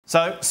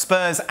So,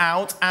 Spurs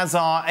out, as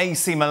are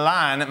AC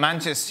Milan.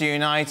 Manchester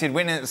United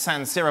winning at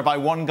San Siro by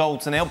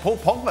 1-0. Paul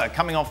Pogba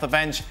coming off the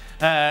bench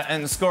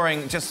and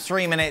scoring just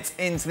 3 minutes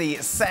into the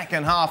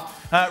second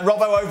half.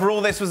 Robbo, overall,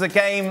 this was a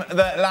game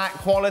that lacked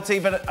quality,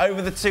 but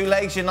over the 2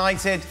 legs,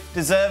 United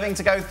deserving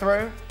to go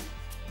through?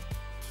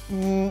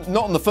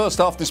 Not on the first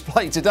half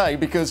display today,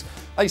 because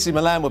AC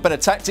Milan were better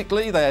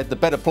tactically, they had the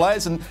better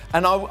players, and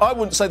I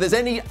wouldn't say there's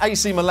any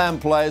AC Milan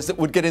players that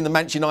would get in the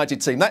Manchester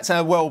United team. That's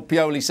how well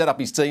Pioli set up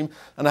his team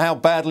and how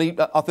badly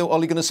I thought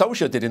Ole Gunnar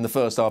Solskjaer did in the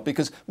first half,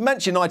 because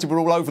Manchester United were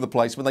all over the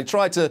place. When they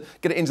tried to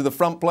get it into the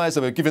front players,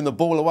 they were giving the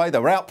ball away, they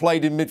were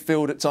outplayed in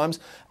midfield at times,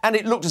 and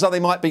it looked as though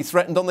they might be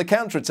threatened on the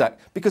counter-attack,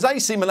 because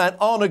AC Milan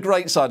aren't a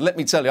great side, let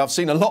me tell you. I've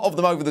seen a lot of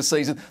them over the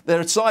season.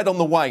 They're a side on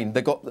the wane.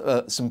 They've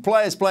got some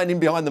players playing in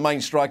behind the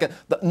main striker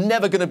that are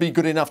never going to be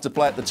good enough to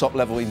play at the top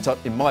level,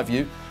 in my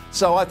view.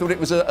 So I thought it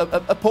was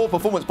a poor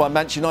performance by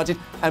Manchester United,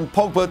 and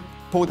Pogba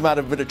pulled them out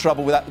of a bit of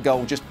trouble with that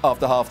goal just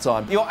after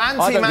half-time. Your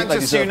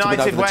anti-Manchester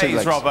United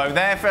ways,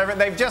 Robbo.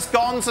 They've just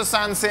gone to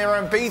San Siro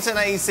and beaten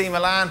AC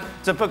Milan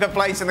to book a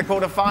place in the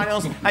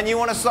quarter-finals, and you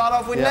want to start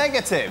off with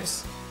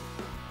negatives?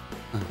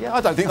 Yeah,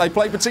 I don't think they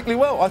played particularly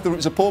well. I thought it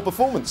was a poor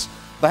performance.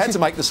 They had to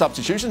make the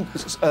substitution.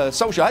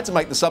 Solskjaer had to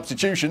make the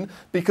substitution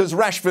because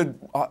Rashford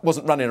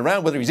wasn't running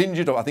around, whether he's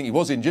injured or I think he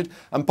was injured,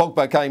 and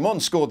Pogba came on,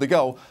 scored the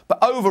goal.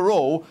 But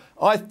overall,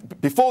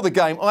 before the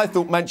game, I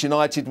thought Manchester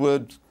United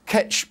would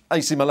catch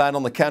AC Milan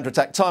on the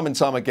counter-attack time and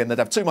time again. They'd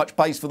have too much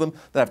pace for them,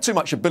 they'd have too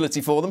much ability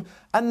for them,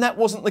 and that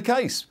wasn't the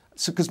case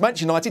because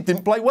Manchester United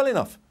didn't play well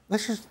enough.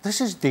 This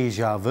is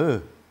deja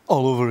vu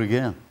all over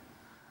again.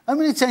 How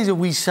many times have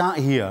we sat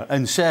here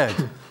and said,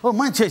 well,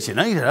 Manchester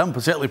United aren't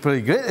particularly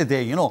pretty great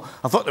today, you know.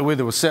 I thought the way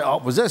they were set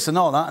up was this and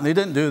all that, and they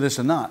didn't do this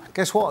and that.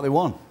 Guess what? They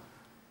won.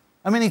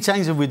 How many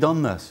times have we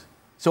done this?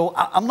 So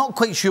I'm not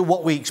quite sure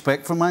what we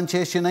expect from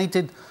Manchester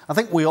United. I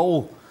think we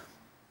all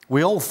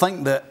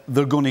think that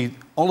they're going to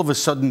all of a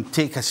sudden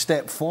take a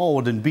step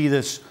forward and be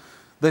this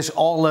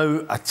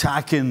all-out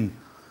attacking,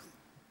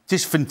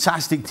 just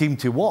fantastic team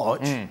to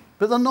watch.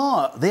 But they're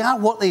not. They are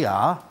what they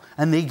are.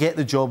 And they get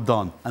the job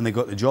done. And they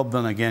got the job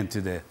done again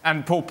today.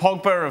 And Paul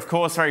Pogba, of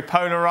course, very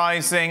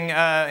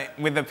polarising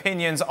with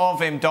opinions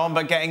of him, Don,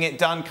 but getting it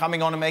done,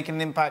 coming on and making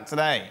an impact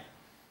today.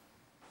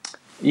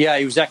 Yeah,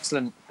 he was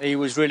excellent. He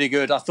was really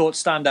good. I thought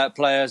standout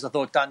players. I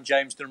thought Dan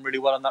James done really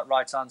well on that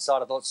right-hand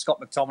side. I thought Scott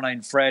McTominay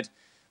and Fred.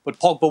 But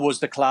Pogba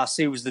was the class.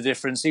 He was the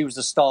difference. He was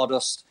the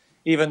stardust,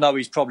 even though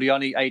he's probably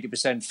only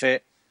 80%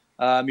 fit.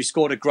 He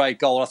scored a great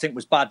goal. I think it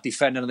was bad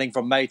defending, I think,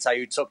 from Mate,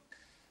 who took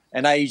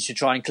an age to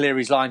try and clear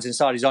his lines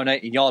inside his own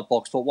 18-yard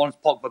box. But once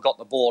Pogba got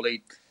the ball,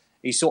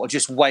 he sort of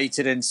just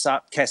waited and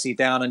sat Kessie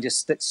down and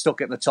just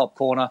stuck it in the top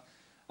corner.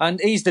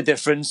 And he's the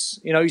difference.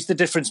 You know, he's the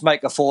difference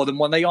maker for them.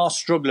 When they are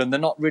struggling, they're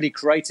not really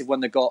creative when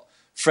they've got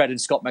Fred and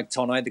Scott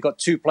McTominay. They've got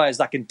 2 players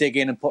that can dig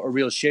in and put a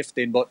real shift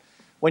in. But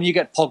when you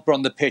get Pogba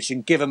on the pitch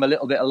and give him a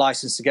little bit of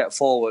licence to get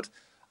forward,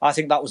 I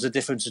think that was the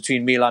difference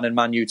between Milan and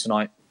Man U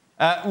tonight.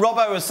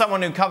 Robbo, as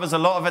someone who covers a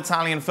lot of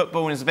Italian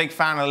football and is a big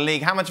fan of the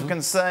league, how much of a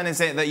concern is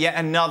it that yet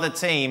another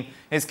team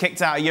is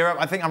kicked out of Europe?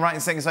 I think I'm right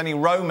in saying it's only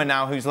Roma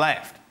now who's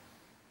left.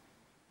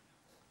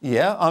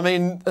 Yeah, I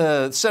mean,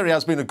 Serie A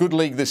has been a good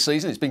league this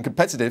season. It's been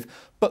competitive,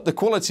 but the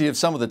quality of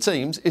some of the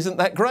teams isn't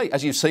that great,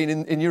 as you've seen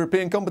in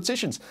European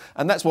competitions.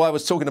 And that's why I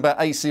was talking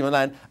about AC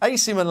Milan.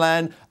 AC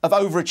Milan have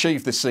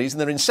overachieved this season.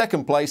 They're in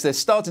second place. They're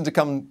starting to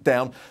come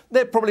down.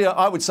 They're probably,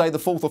 I would say, the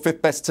 4th or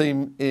 5th best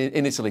team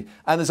in Italy.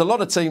 And there's a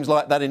lot of teams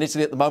like that in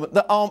Italy at the moment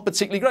that aren't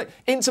particularly great.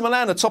 Inter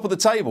Milan are top of the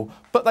table,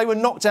 but they were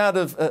knocked out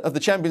of the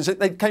Champions League.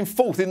 They came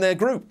 4th in their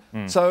group.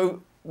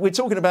 So we're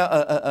talking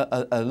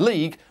about a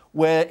league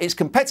where it's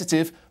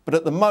competitive, but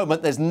at the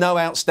moment there's no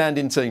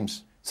outstanding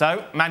teams.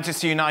 So,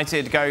 Manchester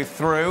United go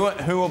through.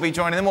 Who will be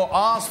joining them? Well,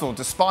 Arsenal,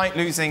 despite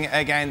losing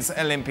against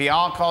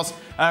Olympiacos.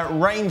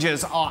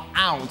 Rangers are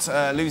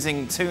out,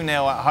 losing 2-0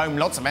 at home.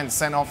 Lots of men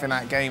sent off in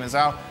that game as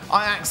well.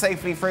 Ajax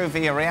safely through,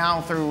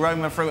 Villarreal through,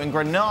 Roma through, and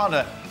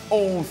Granada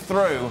all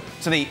through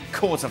to the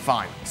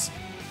quarter-finals.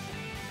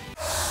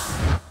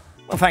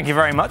 Well, thank you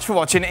very much for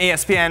watching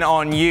ESPN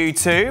on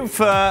YouTube.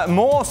 For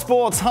more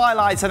sports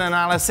highlights and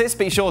analysis,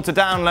 be sure to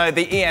download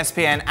the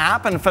ESPN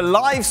app. And for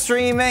live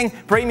streaming,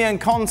 premium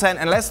content,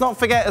 and let's not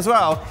forget as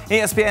well,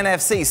 ESPN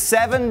FC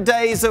 7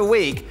 days a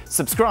week.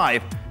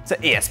 Subscribe to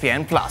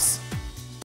ESPN+.